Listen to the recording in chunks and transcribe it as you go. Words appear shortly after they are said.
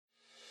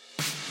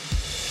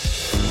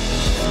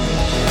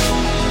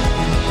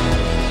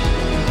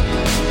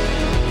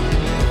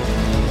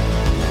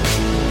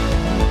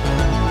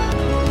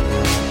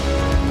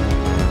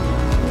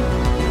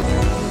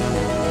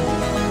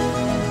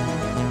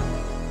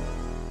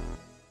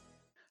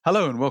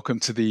Hello and welcome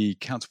to the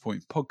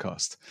Counterpoint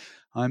podcast.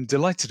 I'm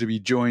delighted to be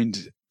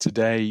joined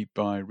today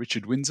by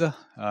Richard Windsor.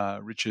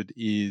 Richard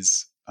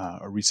is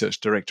a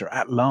research director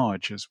at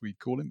large, as we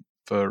call him,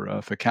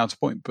 for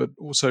Counterpoint, but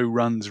also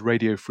runs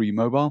Radio Free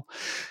Mobile.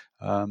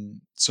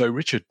 So,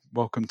 Richard,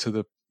 welcome to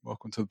the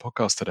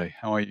podcast today.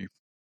 How are you?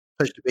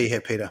 Pleasure to be here,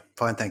 Peter.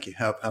 Fine, thank you.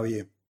 How are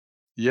you?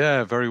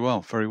 Yeah, very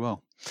well, very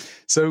well.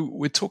 So,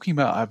 we're talking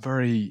about a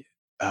very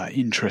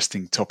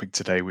interesting topic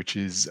today, which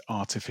is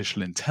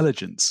artificial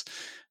intelligence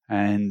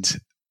and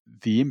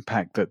the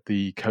impact that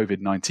the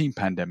COVID-19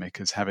 pandemic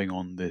is having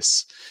on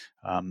this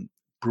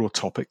broad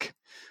topic.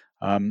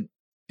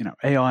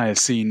 AI has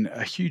seen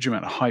a huge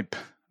amount of hype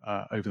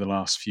over the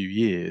last few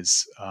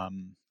years,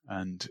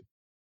 and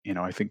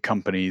I think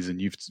companies,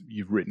 and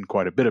you've written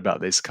quite a bit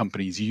about this,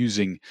 companies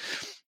using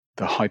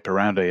the hype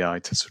around AI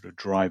to sort of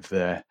drive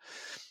their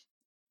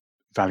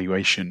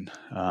valuation,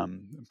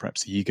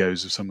 perhaps the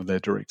egos of some of their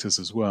directors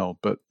as well.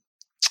 But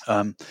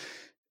I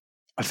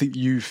think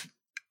you've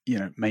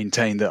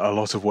maintained that a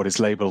lot of what is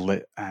labeled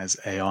as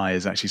AI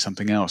is actually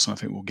something else, and I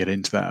think we'll get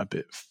into that a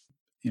bit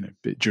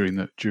during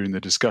the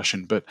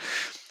discussion. But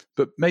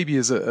maybe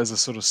as a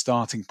sort of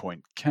starting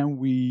point, can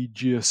we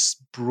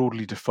just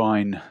broadly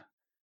define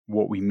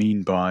what we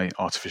mean by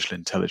artificial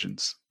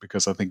intelligence?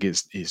 Because I think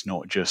it's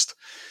not just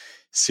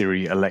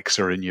Siri,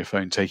 Alexa in your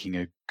phone taking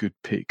a good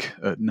pick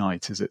at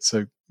night, is it?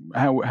 So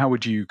how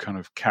would you kind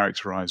of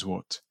characterize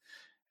what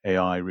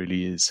AI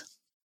really is?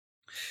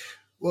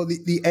 Well,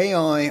 the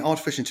AI,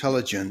 artificial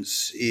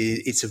intelligence,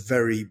 it's a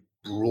very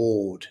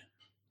broad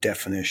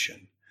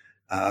definition.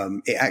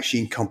 It actually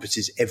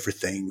encompasses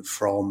everything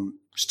from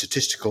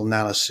statistical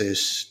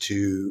analysis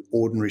to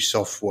ordinary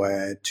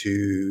software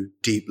to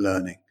deep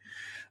learning.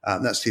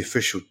 That's the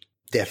official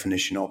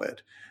definition of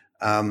it.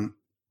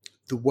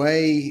 The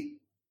way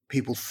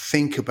people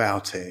think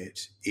about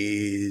it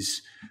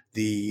is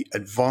the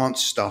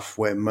advanced stuff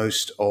where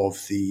most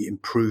of the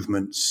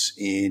improvements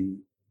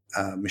in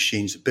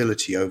machines'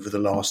 ability over the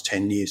last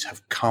 10 years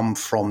have come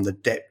from the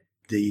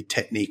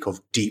technique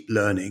of deep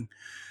learning.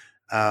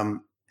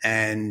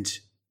 And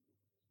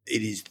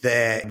it is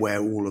there where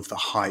all of the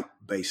hype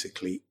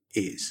basically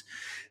is.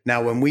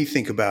 Now, when we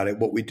think about it,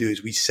 what we do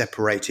is we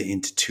separate it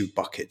into two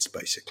buckets,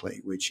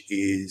 basically, which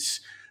is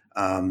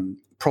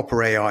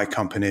proper AI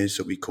companies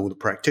that we call the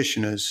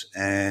practitioners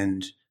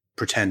and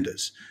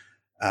pretenders.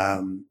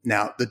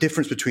 Now, the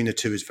difference between the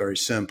two is very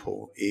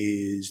simple,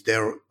 is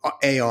their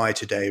AI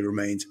today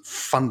remains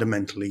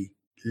fundamentally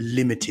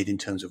limited in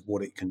terms of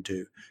what it can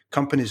do.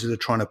 Companies that are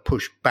trying to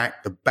push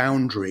back the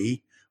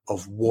boundary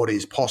of what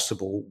is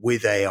possible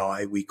with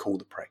AI, we call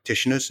the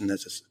practitioners, and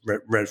there's a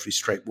relatively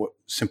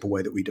simple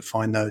way that we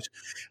define those.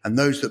 And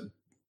those that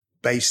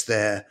base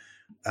their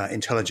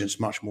intelligence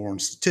much more on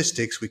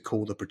statistics, we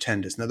call the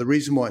pretenders. Now, the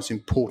reason why it's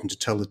important to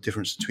tell the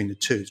difference between the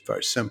two is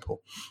very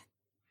simple,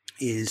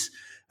 is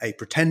a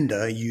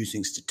pretender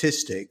using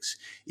statistics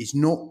is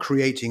not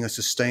creating a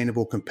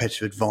sustainable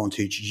competitive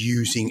advantage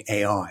using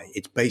AI.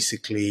 It's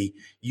basically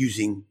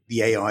using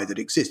the AI that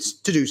exists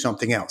to do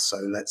something else. So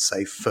let's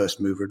say first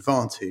mover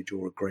advantage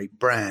or a great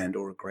brand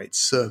or a great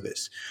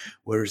service.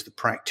 Whereas the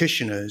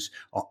practitioners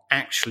are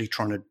actually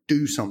trying to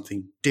do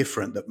something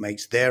different that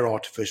makes their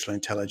artificial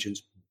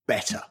intelligence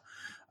better.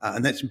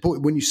 And that's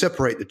important. When you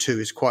separate the two,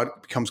 it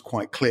becomes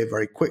quite clear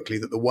very quickly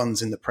that the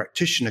ones in the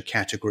practitioner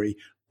category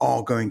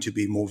are going to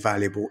be more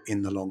valuable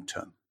in the long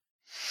term.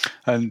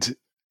 And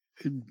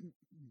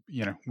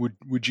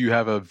would you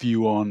have a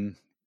view on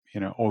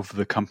of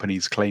the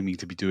companies claiming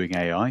to be doing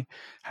AI,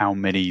 how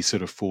many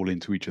sort of fall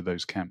into each of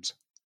those camps?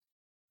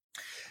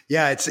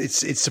 Yeah,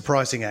 it's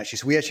surprising actually.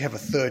 So we actually have a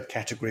third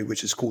category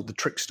which is called the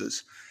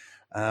tricksters,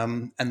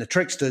 and the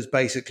tricksters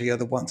basically are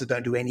the ones that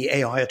don't do any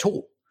AI at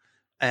all.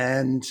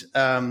 And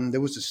there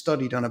was a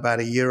study done about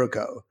a year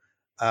ago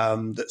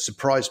that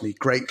surprised me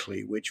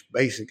greatly, which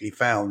basically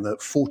found that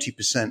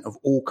 40% of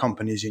all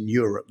companies in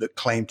Europe that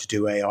claimed to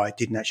do AI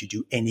didn't actually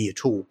do any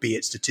at all, be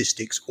it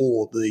statistics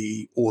or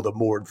the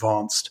more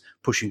advanced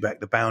pushing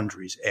back the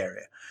boundaries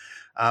area.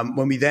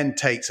 When we then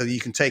so you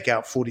can take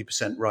out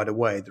 40% right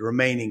away, the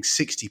remaining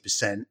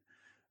 60%,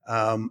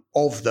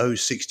 of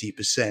those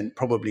 60%,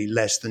 probably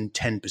less than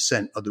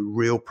 10% are the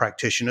real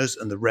practitioners,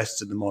 and the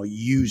rest of them are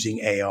using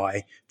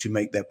AI to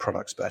make their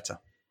products better.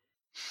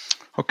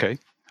 Okay.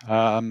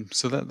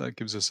 So that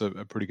gives us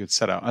a pretty good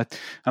setup.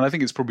 And I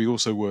think it's probably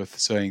also worth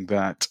saying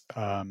that,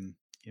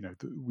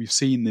 we've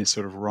seen this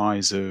sort of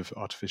rise of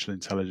artificial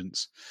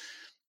intelligence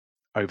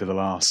over the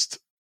last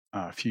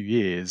few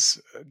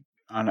years.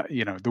 And,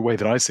 the way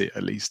that I see it,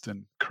 at least,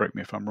 and correct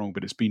me if I'm wrong,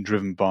 but it's been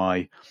driven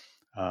by,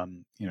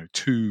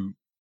 two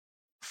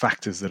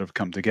factors that have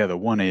come together.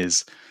 One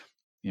is,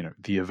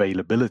 the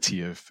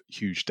availability of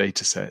huge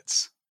data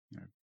sets,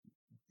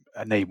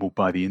 enabled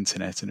by the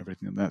internet and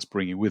everything that that's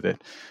bringing with it.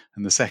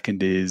 And the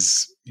second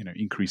is,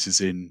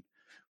 increases in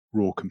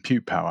raw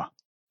compute power.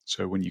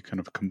 So when you kind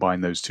of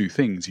combine those two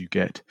things, you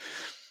get,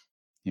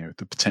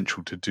 the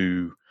potential to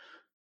do,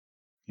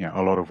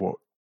 a lot of what,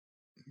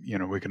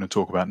 we're going to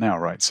talk about now,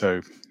 right?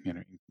 So,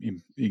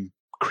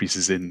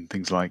 increases in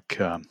things like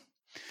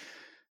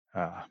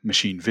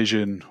machine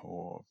vision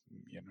or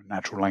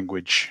natural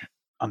language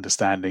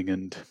understanding,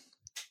 and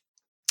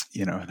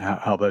and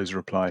how those are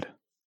applied.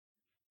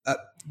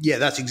 Yeah,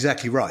 that's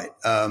exactly right.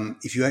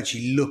 If you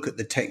actually look at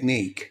the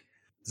technique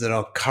that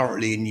are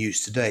currently in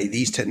use today,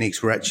 these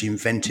techniques were actually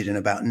invented in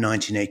about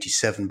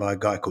 1987 by a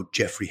guy called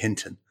Geoffrey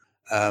Hinton.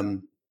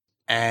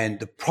 And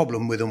the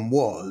problem with them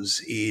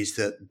is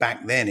that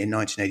back then in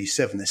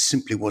 1987, there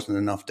simply wasn't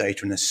enough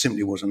data and there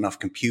simply wasn't enough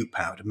compute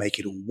power to make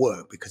it all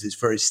work, because it's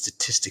very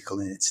statistical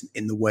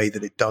in the way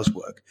that it does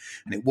work.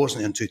 And it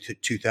wasn't until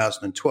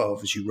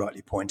 2012, as you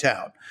rightly point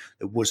out,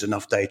 there was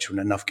enough data and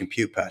enough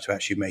compute power to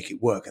actually make it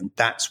work. And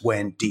that's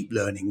when deep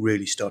learning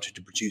really started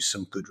to produce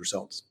some good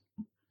results.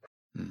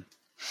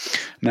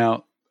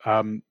 Now,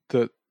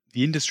 the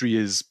industry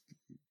is,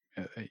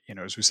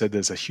 as we said,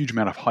 there's a huge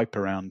amount of hype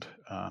around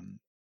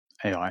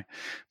AI,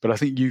 but I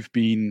think you've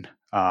been,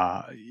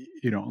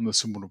 on the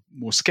somewhat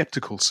more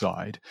skeptical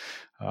side,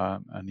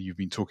 and you've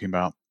been talking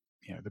about,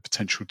 the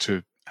potential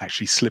to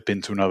actually slip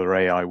into another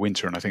AI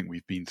winter. And I think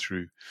we've been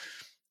through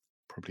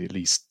probably at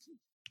least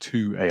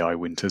 2 AI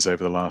winters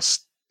over the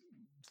last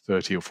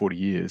 30 or 40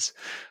 years.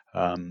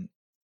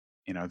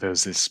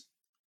 There's this,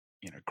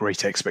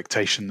 great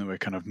expectation that we're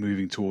kind of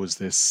moving towards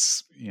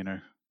this,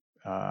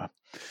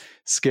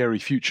 scary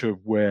future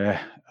where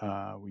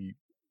we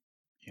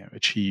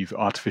achieve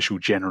artificial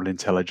general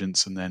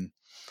intelligence, and then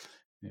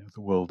the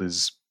world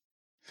is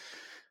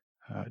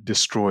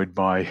destroyed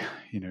by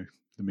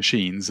the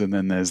machines. And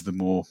then there's the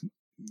more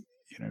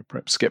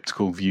perhaps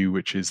skeptical view,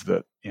 which is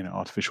that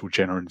artificial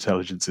general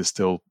intelligence is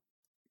still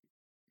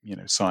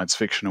science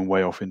fiction and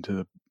way off into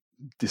the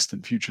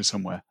distant future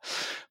somewhere.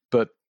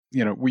 But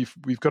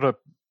we've got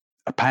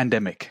a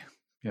pandemic,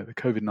 the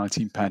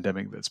COVID-19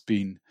 pandemic, that's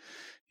been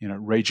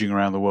raging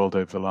around the world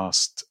over the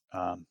last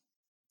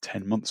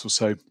 10 months or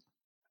so.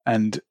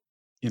 And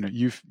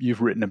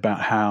you've written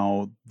about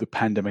how the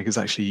pandemic is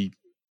actually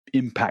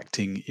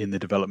impacting in the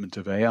development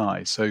of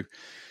AI. So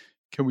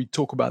can we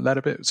talk about that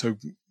a bit? So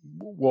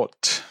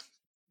what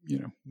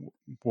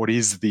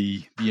is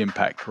the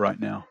impact right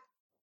now?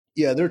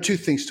 Yeah, there are 2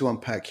 things to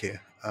unpack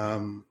here.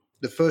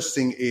 The first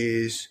thing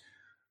is,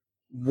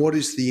 what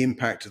is the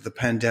impact of the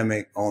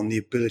pandemic on the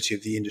ability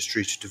of the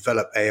industry to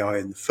develop AI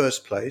in the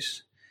first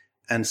place?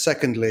 And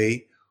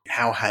secondly,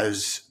 how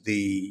has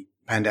the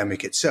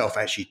pandemic itself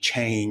actually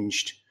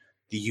changed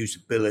the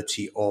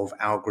usability of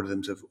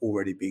algorithms that have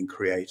already been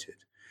created?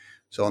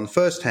 So on the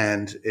first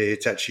hand,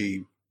 it's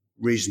actually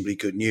reasonably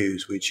good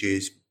news, which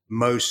is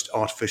most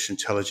artificial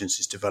intelligence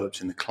is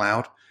developed in the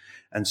cloud.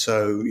 And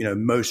so,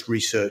 most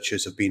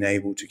researchers have been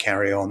able to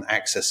carry on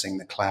accessing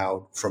the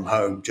cloud from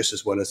home just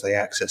as well as they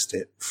accessed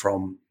it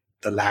from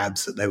the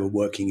labs that they were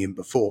working in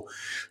before.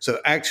 So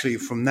actually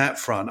from that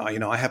front,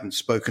 I haven't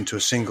spoken to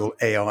a single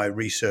AI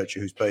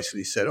researcher who's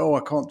basically said, I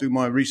can't do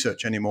my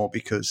research anymore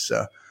because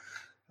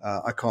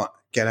I can't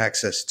get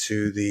access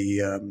to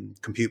the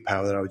compute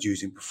power that I was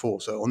using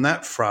before. So on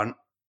that front,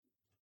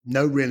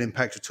 no real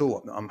impact at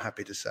all, I'm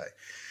happy to say.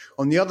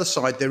 On the other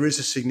side, there is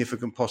a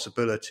significant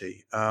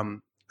possibility,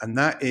 and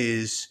that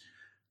is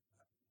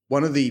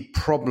one of the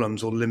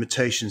problems or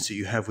limitations that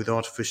you have with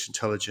artificial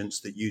intelligence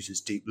that uses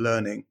deep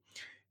learning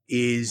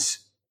is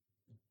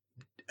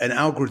an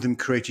algorithm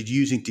created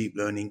using deep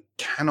learning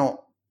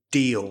cannot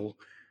deal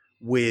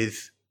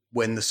with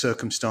when the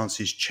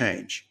circumstances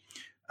change.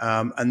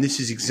 And this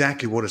is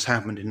exactly what has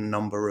happened in a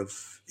number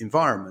of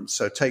environments.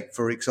 So take,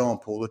 for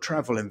example, the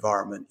travel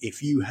environment.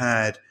 If you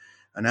had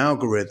an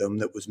algorithm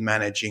that was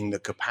managing the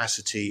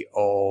capacity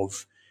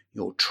of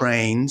your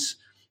trains,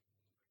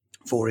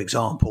 for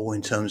example,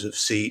 in terms of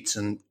seats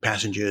and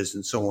passengers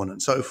and so on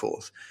and so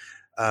forth,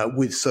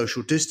 with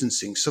social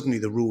distancing, suddenly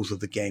the rules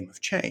of the game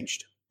have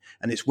changed.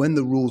 And it's when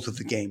the rules of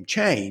the game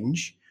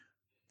change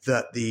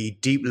that the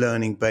deep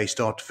learning-based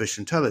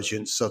artificial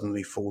intelligence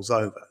suddenly falls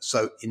over.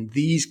 So in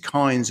these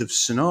kinds of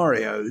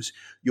scenarios,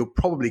 you're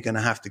probably going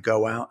to have to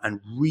go out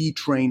and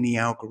retrain the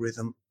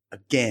algorithm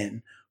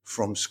again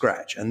from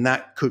scratch. And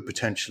that could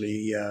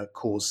potentially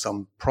cause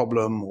some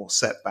problem or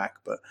setback.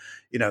 But,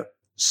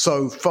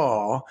 so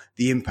far,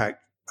 the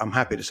impact, I'm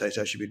happy to say, it's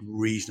actually been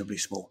reasonably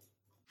small.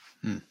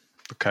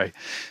 Okay.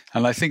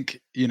 And I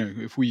think,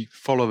 if we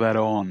follow that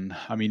on,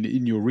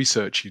 in your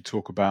research, you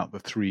talk about the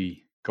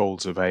 3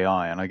 goals of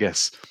AI. And I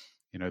guess,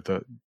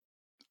 the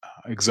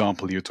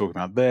example you're talking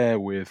about there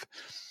with,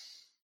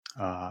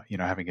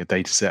 having a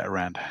data set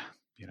around,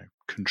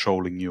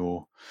 controlling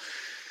your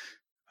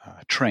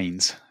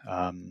trains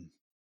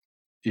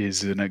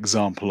is an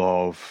example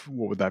of,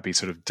 what would that be,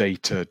 sort of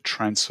data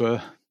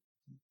transfer?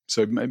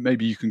 So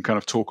maybe you can kind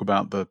of talk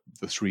about the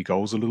 3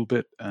 goals a little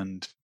bit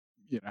and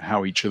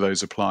how each of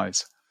those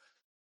applies.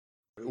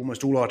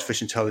 Almost all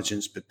artificial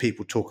intelligence that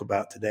people talk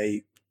about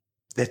today,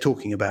 they're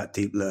talking about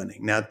deep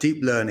learning. Now,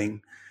 deep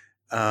learning,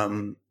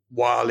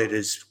 while it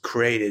has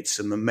created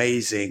some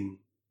amazing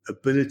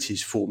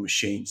abilities for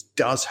machines,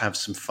 does have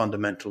some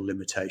fundamental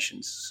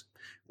limitations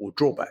or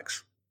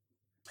drawbacks.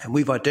 And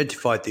we've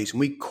identified these, and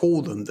we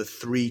call them the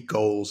 3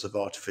 goals of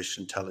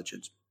artificial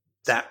intelligence.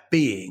 That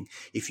being,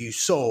 if you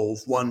solve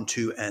 1,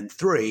 2, and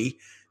 3,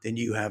 then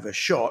you have a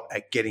shot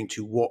at getting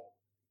to what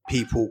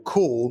people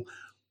call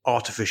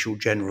artificial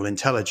general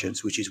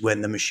intelligence, which is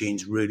when the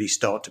machines really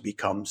start to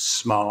become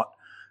smart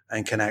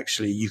and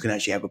you can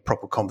actually have a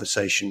proper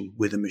conversation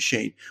with a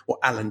machine. What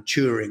Alan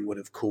Turing would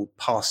have called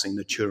passing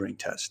the Turing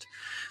test.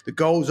 The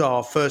goals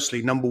are,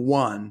 firstly, number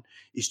one,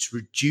 is to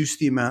reduce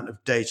the amount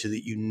of data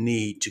that you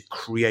need to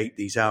create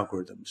these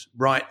algorithms.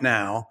 Right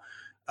now,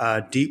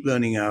 deep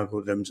learning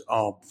algorithms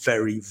are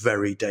very,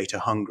 very data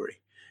hungry.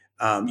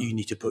 You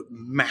need to put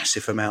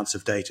massive amounts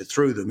of data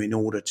through them in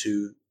order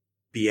to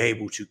be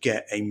able to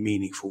get a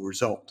meaningful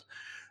result.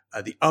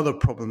 The other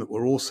problem that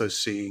we're also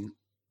seeing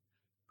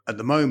at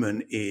the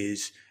moment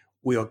is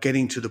we are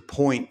getting to the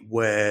point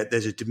where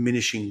there's a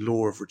diminishing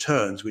law of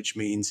returns, which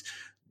means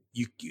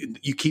you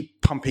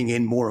keep pumping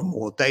in more and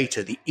more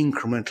data. The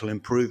incremental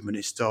improvement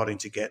is starting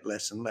to get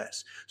less and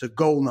less. So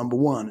goal number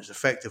one is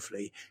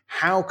effectively,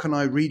 how can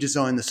I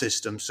redesign the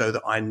system so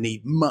that I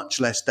need much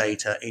less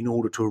data in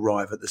order to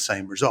arrive at the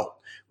same result,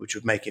 which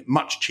would make it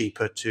much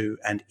cheaper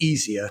and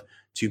easier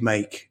to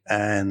make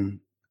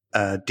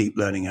a deep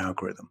learning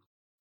algorithm.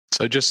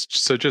 So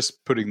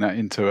just putting that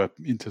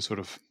into sort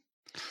of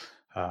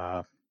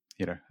a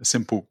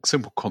simple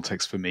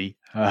context for me.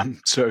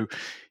 So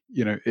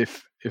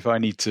if I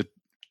need to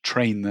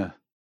train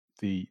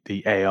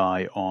the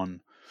AI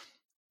on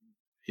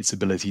its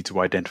ability to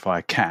identify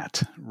a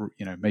cat,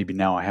 maybe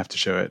now I have to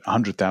show it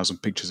 100,000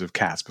 pictures of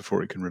cats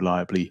before it can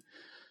reliably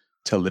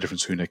tell the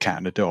difference between a cat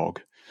and a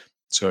dog.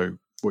 So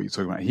what you're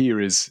talking about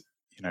here is,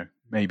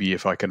 maybe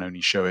if I can only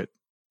show it,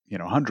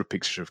 100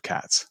 pictures of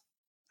cats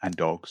and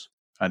dogs,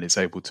 and it's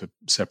able to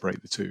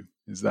separate the two.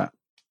 Is that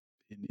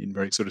in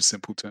very sort of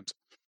simple terms?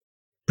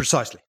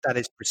 Precisely. That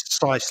is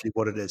precisely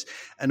what it is.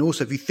 And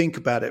also, if you think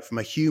about it from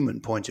a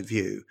human point of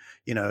view,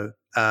 a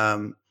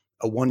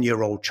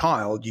 1-year-old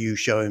child, you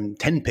show him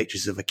 10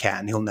 pictures of a cat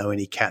and he'll know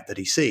any cat that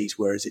he sees,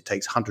 whereas it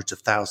takes hundreds of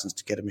thousands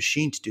to get a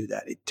machine to do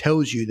that. It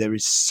tells you there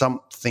is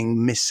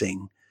something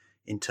missing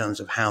in terms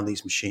of how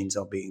these machines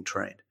are being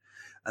trained.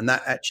 And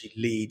that actually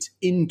leads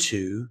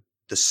into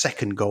the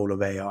second goal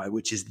of AI,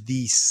 which is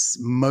the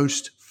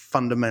most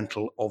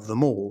fundamental of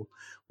them all,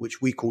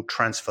 which we call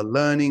transfer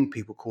learning.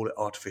 People call it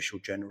artificial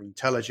general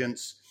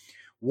intelligence.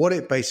 What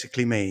it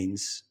basically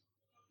means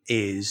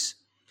is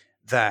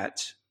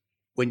that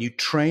when you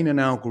train an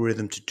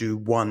algorithm to do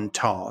one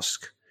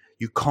task,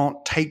 you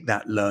can't take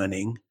that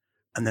learning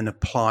and then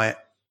apply it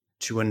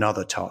to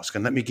another task.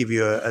 And let me give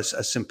you a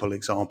simple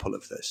example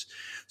of this.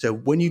 So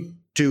when you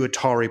do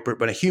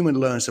when a human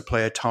learns to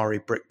play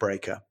Atari Brick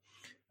Breaker,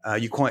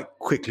 you quite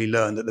quickly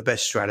learn that the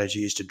best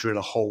strategy is to drill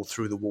a hole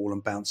through the wall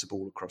and bounce a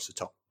ball across the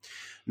top.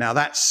 Now,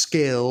 that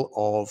skill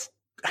of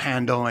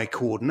hand-eye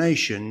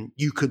coordination,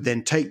 you could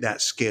then take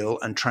that skill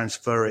and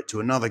transfer it to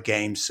another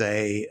game,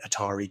 say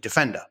Atari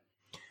Defender.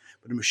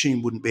 But a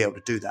machine wouldn't be able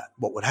to do that.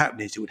 What would happen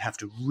is it would have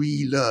to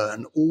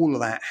relearn all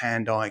of that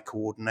hand-eye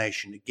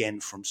coordination again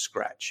from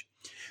scratch.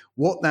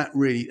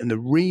 And the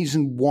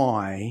reason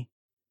why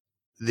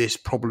this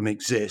problem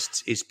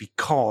exists is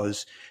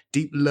because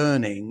deep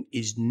learning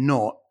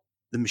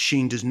the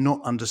machine does not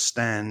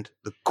understand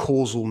the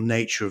causal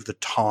nature of the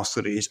task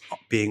that it is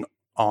being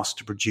asked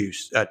to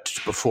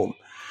perform.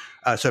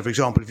 So, for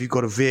example, if you've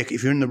got a vehicle,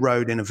 if you're in the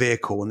road in a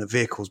vehicle and the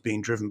vehicle is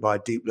being driven by a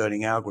deep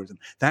learning algorithm,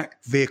 that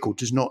vehicle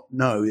does not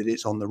know that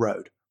it's on the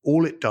road.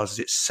 All it does is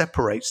it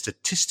separates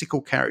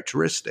statistical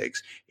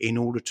characteristics in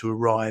order to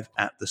arrive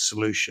at the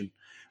solution.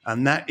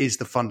 And that is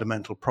the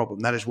fundamental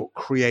problem. That is what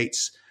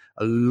creates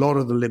a lot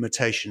of the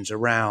limitations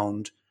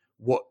around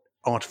what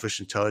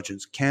artificial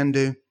intelligence can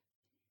do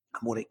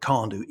and what it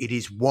can't do. It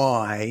is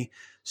why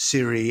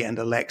Siri and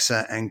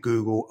Alexa and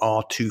Google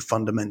are too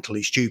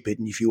fundamentally stupid.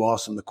 And if you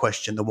ask them the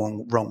question the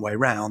wrong way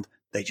round,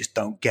 they just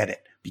don't get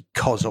it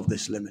because of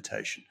this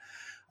limitation.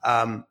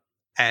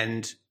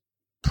 And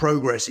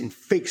progress in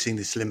fixing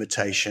this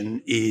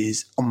limitation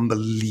is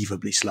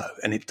unbelievably slow,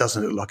 and it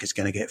doesn't look like it's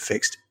going to get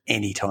fixed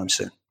anytime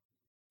soon.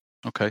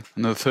 Okay.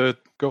 And the third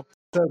goal?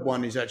 Third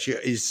one is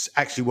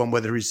actually one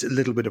where there is a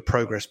little bit of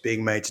progress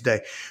being made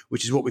today,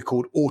 which is what we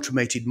call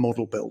automated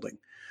model building.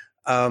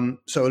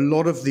 So a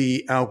lot of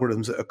the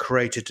algorithms that are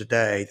created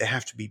today, they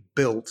have to be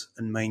built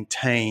and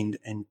maintained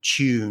and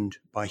tuned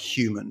by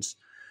humans.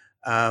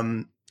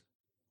 And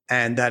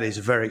that is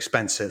very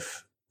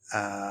expensive.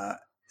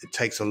 It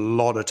takes a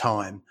lot of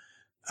time.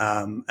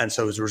 And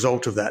so as a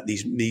result of that,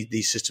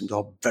 these systems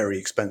are very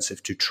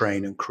expensive to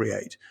train and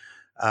create.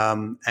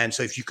 And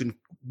so if you can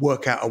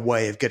work out a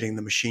way of getting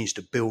the machines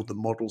to build the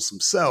models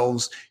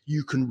themselves,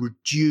 you can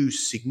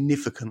reduce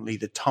significantly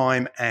the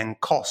time and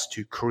cost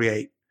to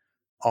create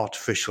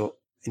artificial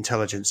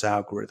intelligence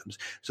algorithms.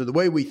 So the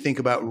way we think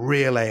about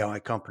real AI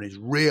companies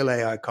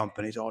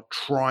are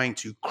trying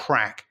to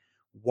crack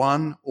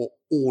one or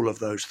all of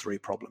those three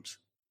problems.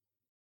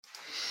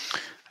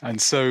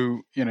 And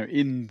so,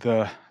 in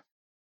the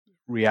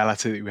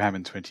reality that we have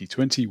in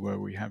 2020, where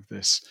we have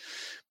this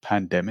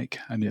pandemic,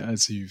 and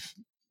as you've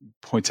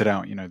pointed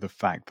out, the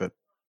fact that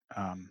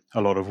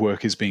a lot of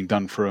work is being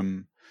done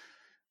from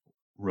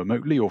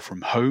remotely or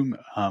from home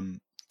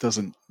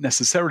doesn't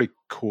necessarily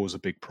cause a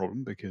big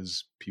problem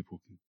because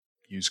people can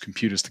use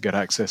computers to get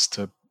access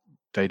to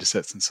data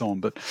sets and so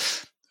on. But,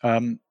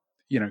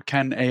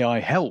 can AI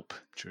help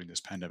during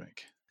this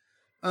pandemic?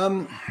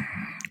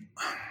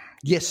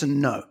 Yes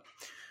and no.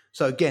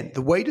 So again,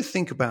 the way to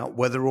think about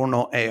whether or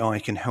not AI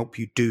can help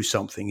you do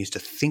something is to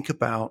think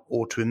about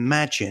or to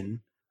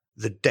imagine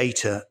the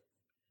data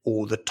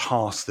or the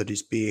task that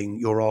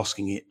you're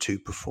asking it to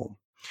perform.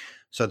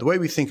 So the way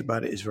we think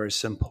about it is very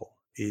simple,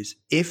 is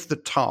if the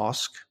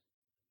task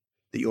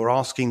that you're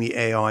asking the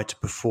AI to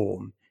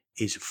perform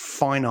is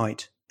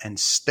finite and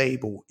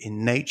stable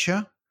in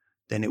nature,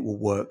 then it will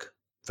work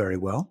very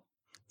well.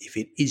 If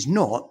it is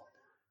not,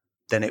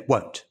 then it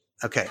won't.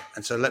 Okay,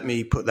 and so let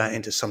me put that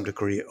into some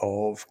degree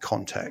of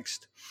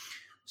context.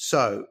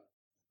 So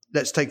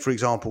let's take, for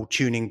example,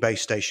 tuning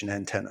base station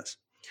antennas.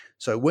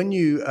 So when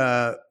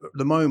at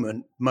the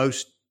moment,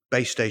 most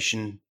base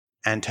station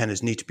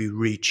antennas need to be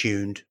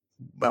retuned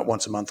about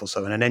once a month or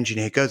so. And an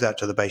engineer goes out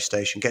to the base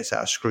station, gets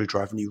out a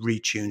screwdriver, and he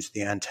retunes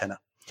the antenna.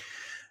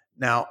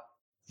 Now,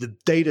 the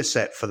data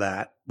set for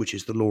that, which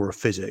is the law of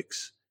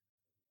physics,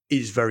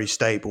 is very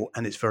stable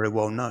and it's very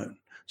well known.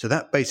 So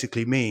that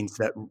basically means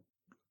that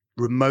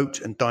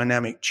remote and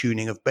dynamic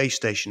tuning of base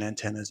station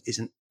antennas is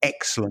an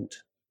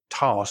excellent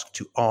task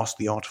to ask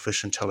the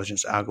artificial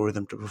intelligence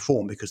algorithm to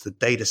perform, because the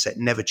data set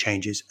never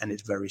changes and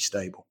it's very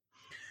stable.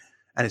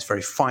 And it's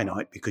very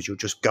finite because you're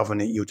just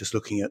governing, you're just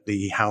looking at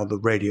how the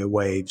radio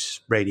waves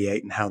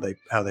radiate and how they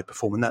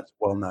perform, and that's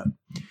well known.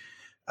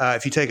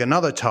 If you take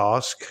another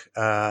task,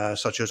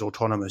 such as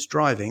autonomous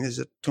driving, there's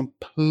a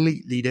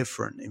completely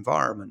different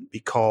environment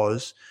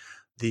because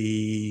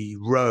the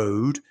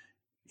road,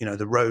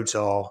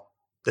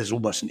 there's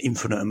almost an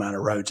infinite amount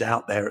of roads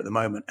out there at the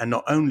moment. And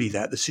not only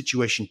that, the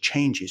situation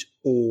changes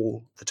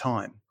all the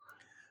time.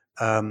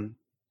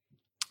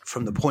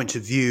 From the point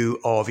of view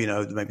of,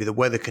 maybe the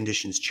weather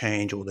conditions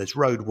change, or there's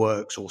road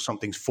works, or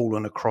something's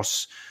fallen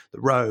across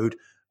the road.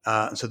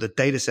 And so the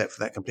data set for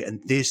that complete.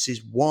 And this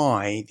is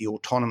why the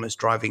autonomous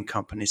driving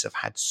companies have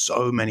had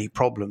so many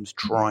problems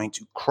trying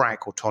to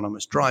crack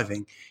autonomous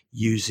driving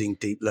using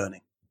deep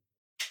learning.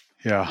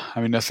 Yeah,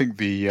 I mean, I think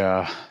the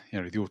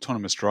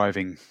autonomous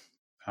driving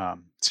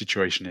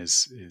situation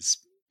is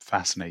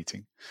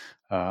fascinating.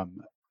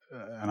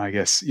 And I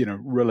guess,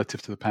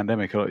 relative to the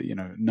pandemic, a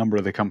number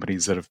of the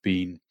companies that have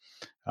been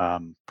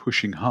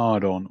pushing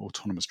hard on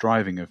autonomous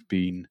driving have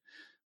been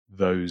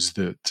those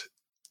that,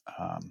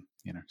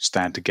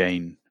 stand to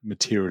gain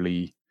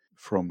materially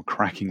from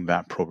cracking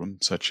that problem,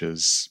 such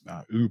as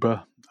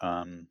Uber,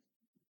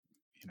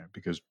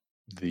 because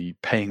the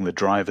paying the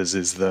drivers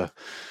is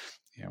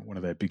one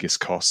of their biggest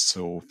costs,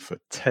 or for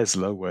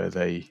Tesla, where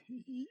they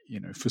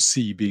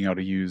foresee being able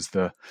to use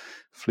the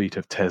fleet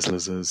of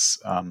Teslas as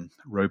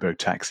robo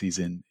taxis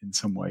in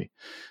some way.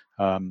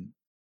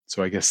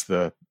 So I guess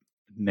the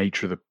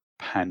nature of the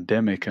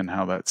pandemic and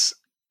how that's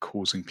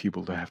causing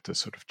people to have to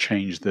sort of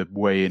change the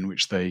way in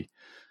which they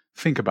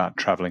think about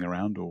traveling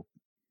around, or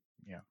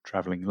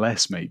traveling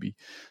less maybe,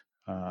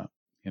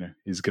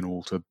 is going to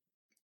alter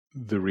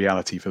the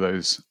reality for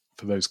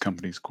those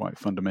companies quite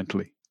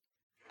fundamentally.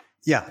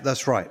 Yeah,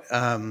 that's right.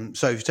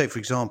 So if you take, for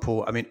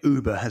example,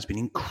 Uber has been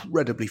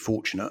incredibly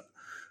fortunate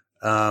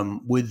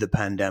with the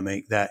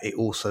pandemic that it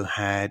also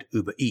had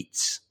Uber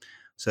Eats.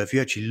 So if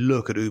you actually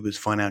look at Uber's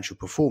financial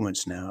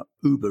performance now,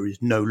 Uber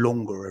is no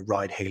longer a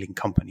ride-hailing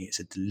company. It's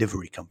a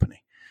delivery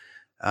company,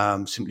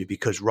 simply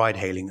because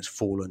ride-hailing has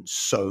fallen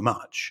so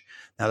much.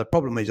 Now, the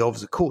problem is,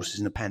 of course,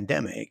 in the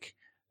pandemic,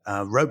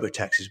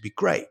 robo-taxis would be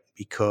great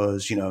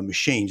because, a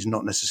machine's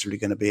not necessarily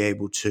going to be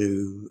able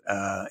to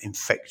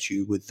infect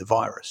you with the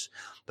virus.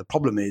 The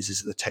problem is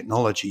that the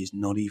technology is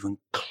not even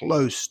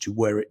close to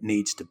where it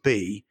needs to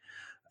be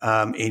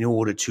in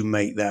order to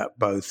make that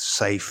both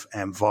safe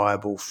and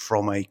viable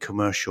from a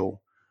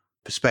commercial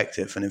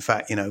perspective. And in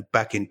fact,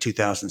 back in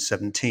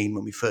 2017,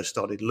 when we first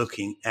started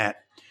looking at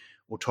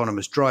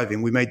autonomous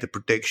driving, we made the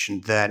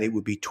prediction that it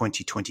would be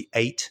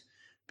 2028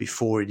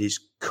 before it is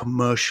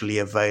commercially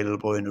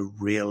available in a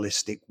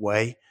realistic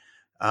way.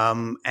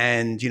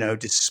 And,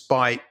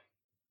 despite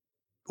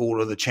all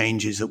of the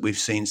changes that we've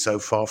seen so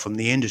far from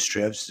the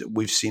industry,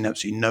 we've seen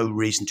absolutely no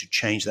reason to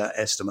change that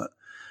estimate.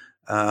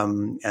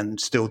 And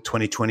still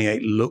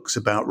 2028 looks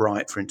about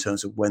right in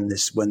terms of when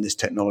this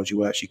technology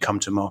will actually come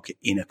to market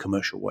in a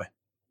commercial way.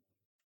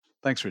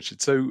 Thanks,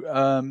 Richard.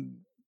 So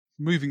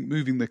moving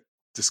the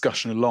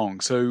discussion along.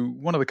 So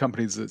one of the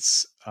companies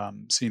that's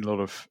seen a lot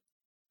of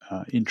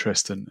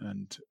interest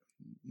and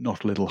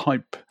not a little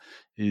hype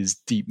is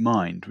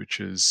DeepMind, which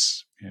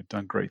has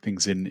done great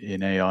things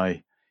in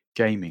AI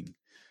gaming.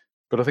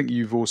 But I think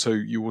you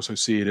also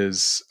see it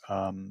as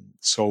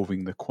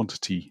solving the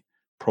quantity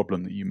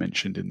problem that you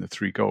mentioned in the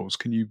 3 goals.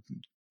 Can you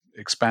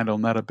expand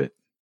on that a bit?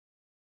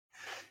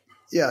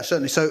 Yeah,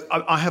 certainly. So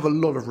I have a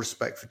lot of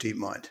respect for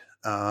DeepMind.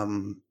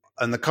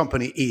 And the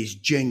company is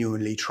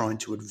genuinely trying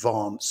to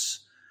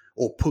advance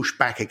or push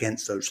back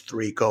against those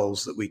 3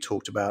 goals that we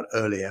talked about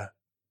earlier: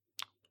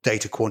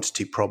 data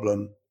quantity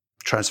problem,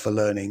 transfer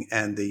learning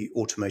and the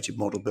automated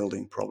model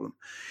building problem.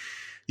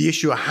 The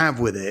issue I have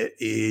with it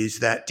is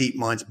that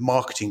DeepMind's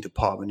marketing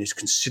department is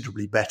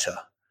considerably better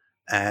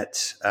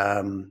at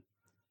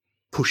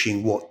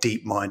pushing what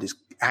DeepMind is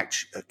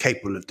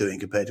capable of doing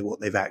compared to what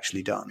they've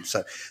actually done.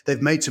 So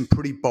they've made some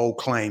pretty bold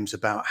claims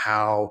about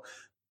how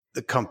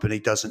the company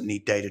doesn't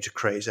need data to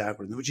create its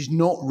algorithm, which is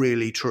not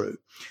really true.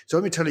 So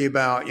let me tell you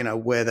about,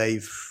 where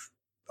they've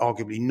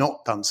arguably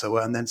not done so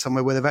well, and then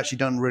somewhere where they've actually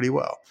done really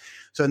well.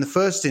 So in the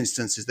first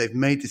instances, they've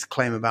made this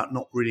claim about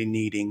not really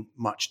needing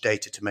much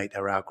data to make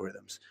their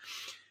algorithms.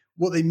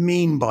 What they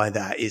mean by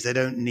that is they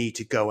don't need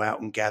to go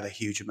out and gather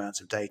huge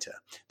amounts of data.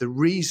 The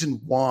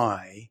reason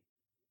why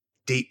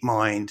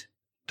DeepMind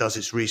does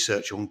its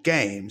research on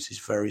games is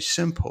very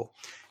simple.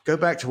 Go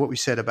back to what we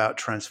said about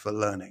transfer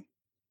learning.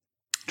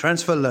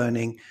 Transfer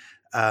learning,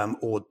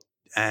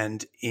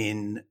 and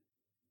in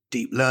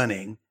deep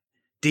learning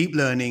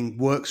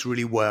works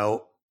really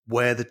well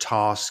where the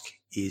task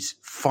is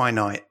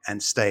finite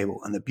and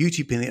stable. And the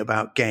beauty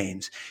about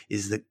games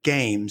is that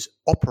games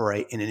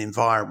operate in an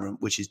environment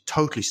which is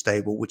totally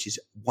stable, which is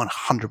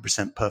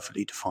 100%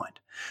 perfectly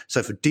defined.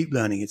 So for deep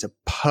learning, it's a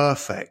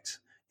perfect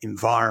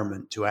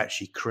environment to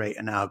actually create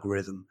an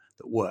algorithm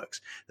that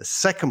works. The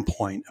second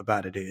point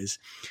about it is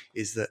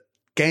that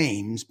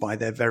games, by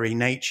their very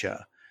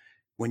nature,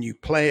 when you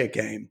play a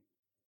game,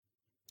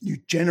 you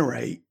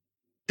generate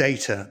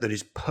data that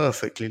is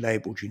perfectly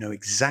labeled. You know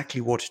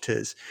exactly what it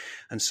is.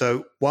 And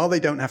so while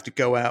they don't have to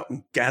go out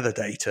and gather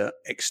data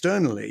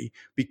externally,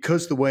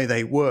 because the way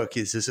they work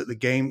is that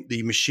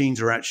the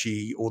machines are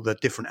actually, or the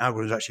different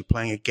algorithms are actually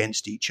playing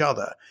against each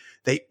other,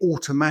 they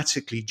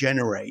automatically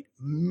generate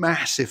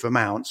massive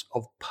amounts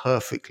of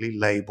perfectly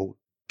labeled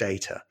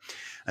data.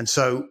 And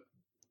so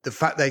the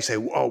fact they say,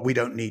 oh, we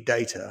don't need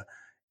data,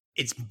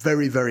 it's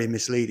very, very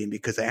misleading,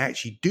 because they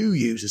actually do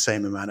use the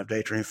same amount of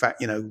data. In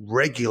fact,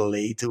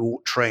 regularly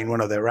to train one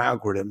of their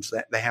algorithms,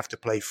 that they have to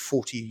play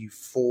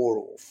 44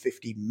 or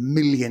 50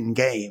 million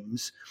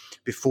games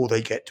before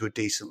they get to a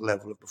decent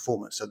level of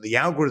performance. So the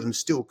algorithm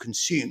still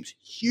consumes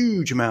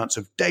huge amounts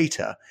of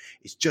data.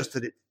 It's just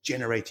that it's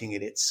generating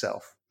it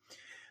itself.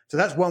 So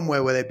that's one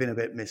way where they've been a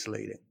bit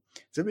misleading.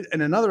 So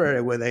in another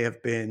area where they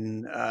have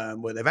been,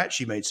 where they've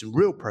actually made some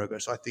real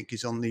progress, I think,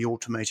 is on the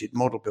automated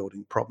model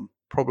building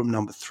problem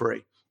number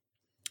 3.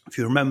 If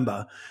you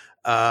remember,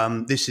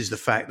 this is the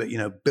fact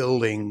that,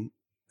 building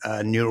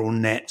neural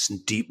nets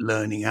and deep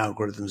learning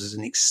algorithms is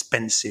an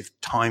expensive,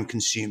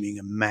 time-consuming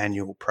and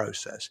manual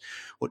process.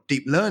 What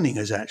deep learning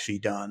has actually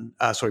done,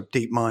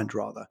 DeepMind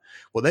rather,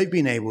 what they've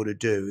been able to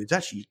do is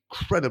actually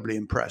incredibly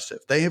impressive.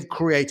 They have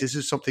created, this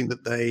is something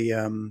that they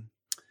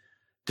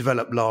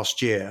developed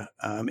last year.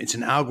 It's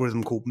an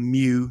algorithm called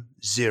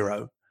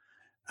Mu0.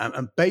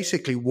 And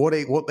basically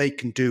what they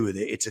can do with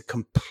it, it's a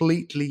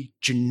completely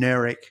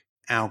generic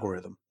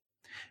algorithm.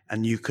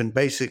 And you can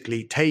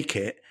basically take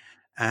it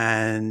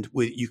and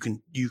you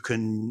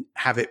can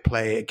have it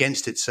play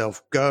against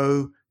itself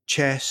Go,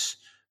 chess,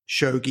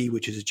 shogi,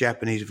 which is a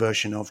Japanese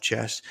version of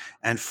chess,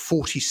 and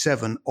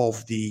 47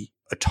 of the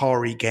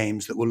Atari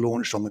games that were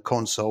launched on the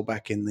console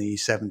back in the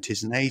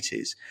 70s and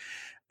 80s.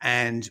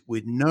 And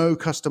with no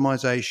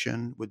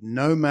customization, with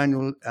no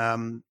manual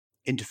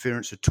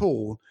interference at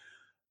all,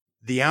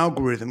 the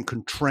algorithm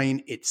can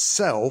train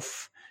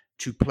itself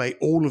to play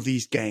all of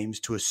these games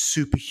to a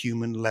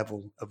superhuman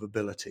level of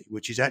ability,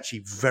 which is actually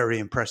very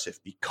impressive,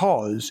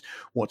 because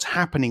what's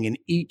happening in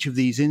each of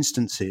these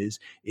instances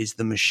is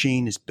the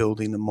machine is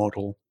building the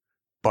model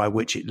by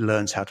which it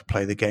learns how to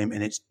play the game,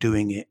 and it's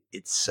doing it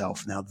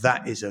itself. Now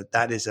that is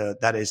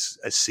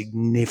a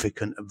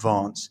significant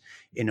advance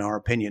in our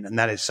opinion, and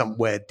that is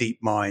somewhere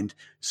DeepMind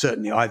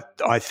certainly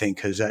I think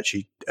has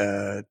actually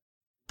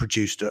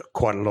produced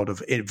quite a lot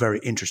of very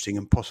interesting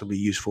and possibly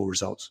useful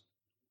results.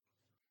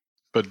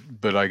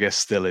 But I guess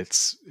still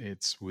it's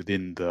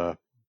within the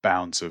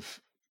bounds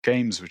of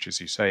games, which, as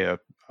you say, are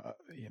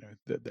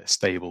they're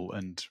stable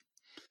and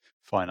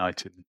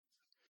finite.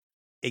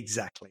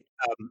 Exactly.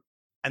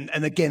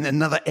 And again,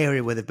 another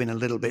area where they've been a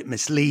little bit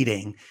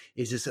misleading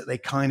is that they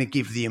kind of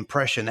give the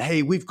impression,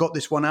 hey, we've got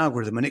this one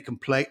algorithm and it can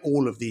play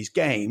all of these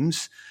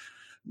games.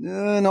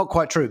 Not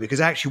quite true, because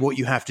actually what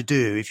you have to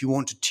do, if you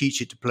want to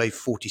teach it to play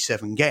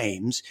 47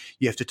 games,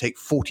 you have to take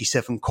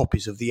 47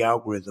 copies of the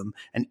algorithm,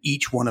 and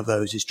each one of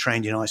those is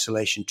trained in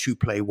isolation to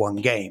play one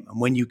game. And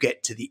when you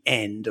get to the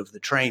end of the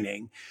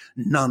training,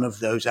 none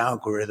of those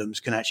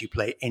algorithms can actually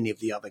play any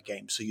of the other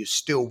games. So you're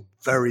still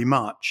very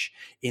much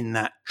in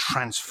that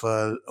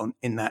transfer,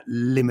 in that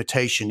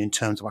limitation in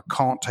terms of, I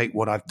can't take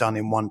what I've done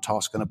in one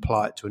task and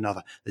apply it to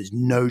another. There's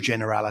no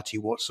generality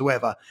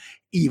whatsoever,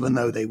 even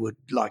though they would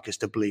like us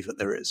to believe that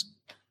there is.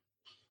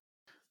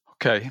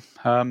 Okay,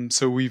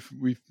 so we've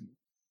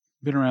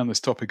been around this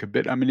topic a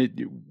bit. I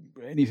mean,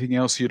 anything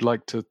else you'd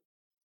like to,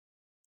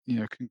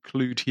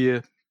 conclude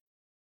here?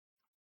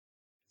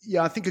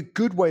 Yeah, I think a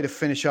good way to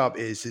finish up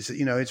is that,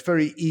 it's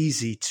very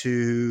easy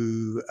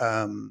to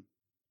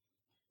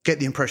get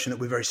the impression that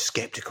we're very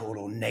skeptical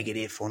or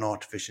negative on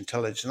artificial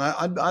intelligence,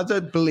 and I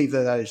don't believe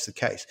that is the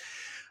case.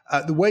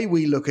 The way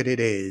we look at it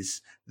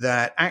is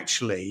that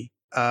actually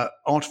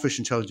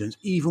artificial intelligence,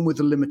 even with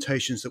the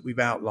limitations that we've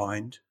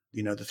outlined,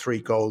 the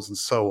 3 goals and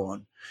so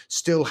on,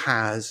 still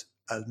has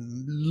a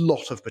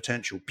lot of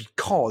potential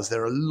because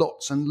there are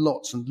lots and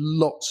lots and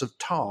lots of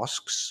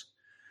tasks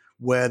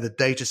where the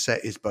data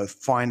set is both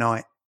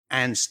finite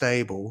and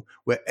stable,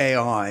 where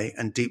AI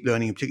and deep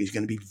learning in particular is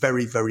going to be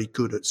very, very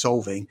good at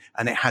solving,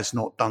 and it has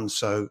not done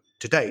so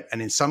to date.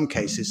 And in some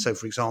cases, so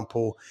for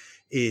example,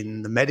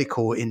 in the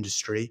medical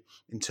industry,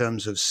 in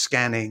terms of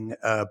scanning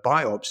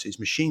biopsies,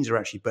 machines are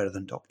actually better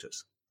than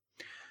doctors.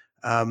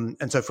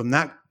 And so from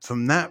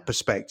that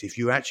perspective,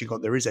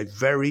 there is a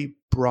very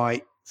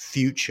bright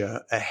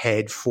future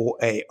ahead for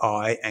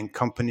AI, and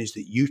companies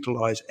that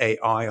utilize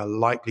AI are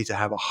likely to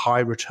have a high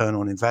return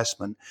on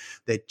investment.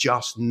 They're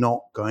just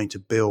not going to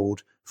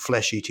build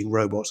flesh-eating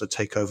robots that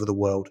take over the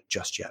world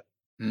just yet.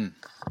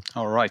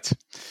 All right.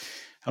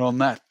 And on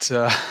that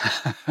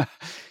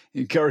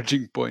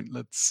encouraging point,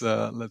 let's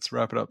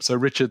wrap it up. So,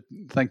 Richard,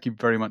 thank you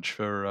very much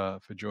for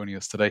joining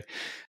us today.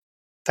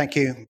 Thank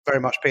you very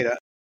much, Peter.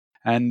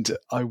 And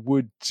I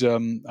would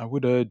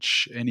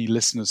urge any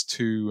listeners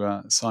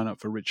to sign up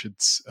for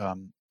Richard's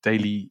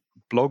daily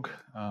blog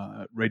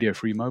at Radio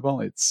Free Mobile.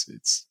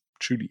 It's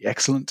truly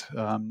excellent.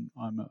 I'm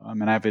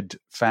an avid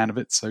fan of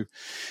it. So,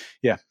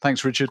 yeah,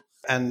 thanks, Richard.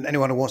 And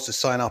anyone who wants to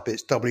sign up,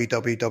 it's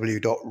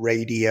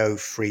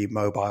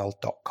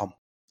www.radiofreemobile.com.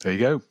 There you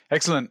go.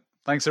 Excellent.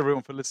 Thanks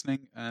everyone for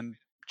listening, and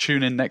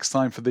tune in next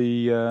time for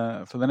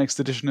the next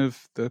edition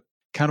of the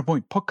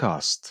Counterpoint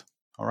podcast.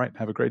 All right.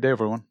 Have a great day,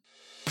 everyone.